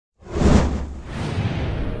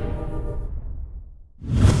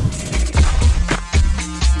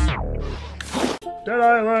Dead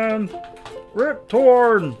Island! Rip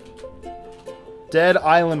torn! Dead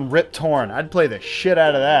Island Rip Torn. I'd play the shit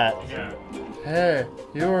out of that. Yeah. Hey,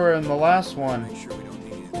 you were in the last one.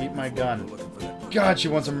 Eat my gun. God, she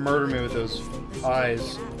wants to murder me with those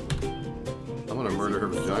eyes. I'm gonna murder her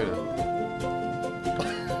vagina.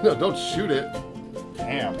 No, don't shoot it.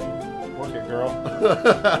 Damn. Work it, girl.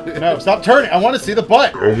 No, stop turning. I want to see the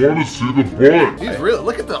butt. He's real.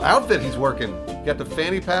 Look at the outfit he's working. You got the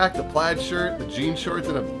fanny pack, the plaid shirt, the jean shorts,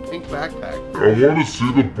 and a pink backpack.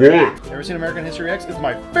 Ever seen American History X? It's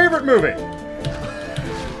my favorite movie.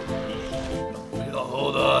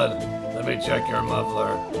 Hold on. Let me check your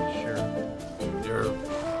muffler. Sure. Your...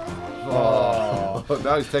 Oh.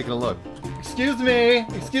 Now he's taking a look. Excuse me.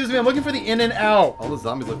 Excuse me. I'm looking for the in and out. All the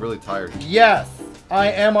zombies look really tired. Yes,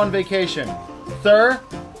 I am on vacation, sir.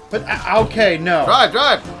 But okay, no. Drive,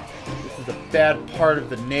 drive. This is a bad part of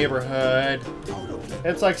the neighborhood.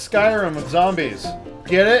 It's like Skyrim with zombies.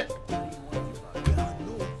 Get it?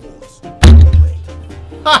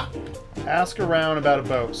 Ha! Ask around about a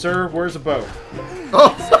boat. Sir, where's a boat?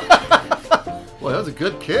 Oh. Well, that was a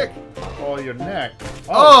good kick. Oh, your neck.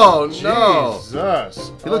 Oh, no.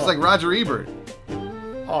 Jesus. He looks like Roger Ebert.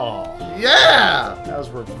 Oh. Yeah! That was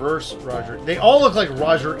reverse Roger. They all look like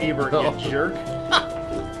Roger Ebert, you jerk.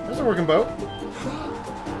 There's a working boat.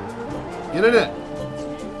 Get in it.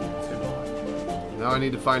 Now I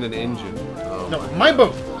need to find an engine. Oh, No, my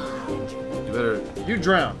boat. You better You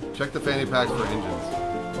drown. check the fanny packs for engines.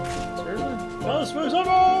 Seriously? Oh, space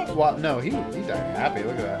over! Wow, no, he died happy.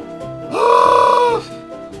 Look at that.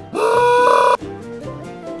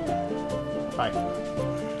 Hi.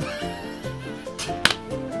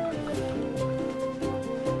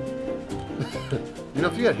 You know,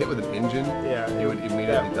 if you got hit with an engine, Yeah, you would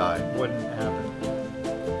immediately die. Wouldn't happen.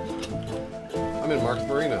 I'm in Mark's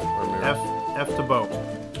Marina. F to boat.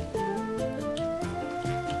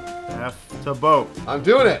 F to boat. I'm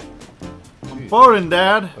doing it. I'm boating,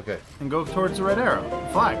 Dad. Okay. And go towards the red arrow.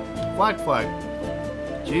 Flag. Flag, flag.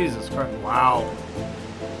 Jesus Christ. Wow.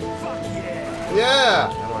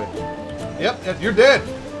 Yeah. How do I... Yep, you're dead.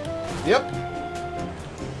 Yep.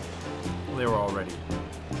 Well, they were already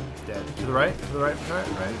dead. To the right? To the right? To the right?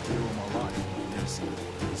 Right.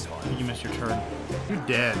 You missed your turn. You're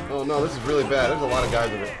dead. Oh no, this is really bad. There's a lot of guys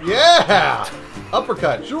in it. Yeah!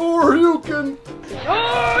 Uppercut. Sure you can.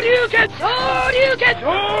 Sure you can! Sure you can!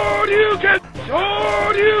 Sure you can!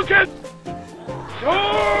 Sure you can!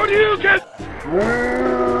 Sure you can!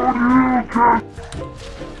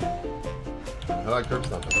 How do I curb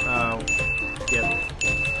something? Yep.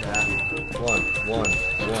 Yeah.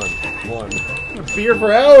 One. Beer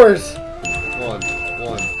for hours! One.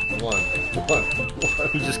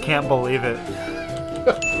 He just can't believe it.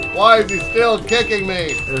 Why is he still kicking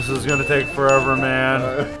me? This is gonna take forever,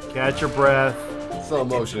 man. Catch your breath. Slow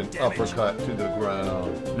motion, uppercut to the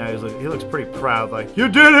ground. Now he looks pretty proud, like, you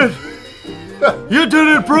did it! You did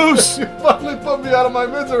it, Bruce! You finally put me out of my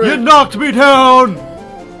misery! You knocked me down!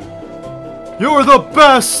 You were the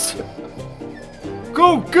best!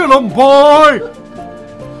 Go get him, boy!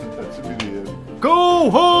 That should be the end. Go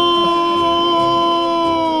home!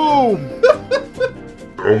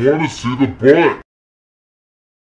 I want to see the butt.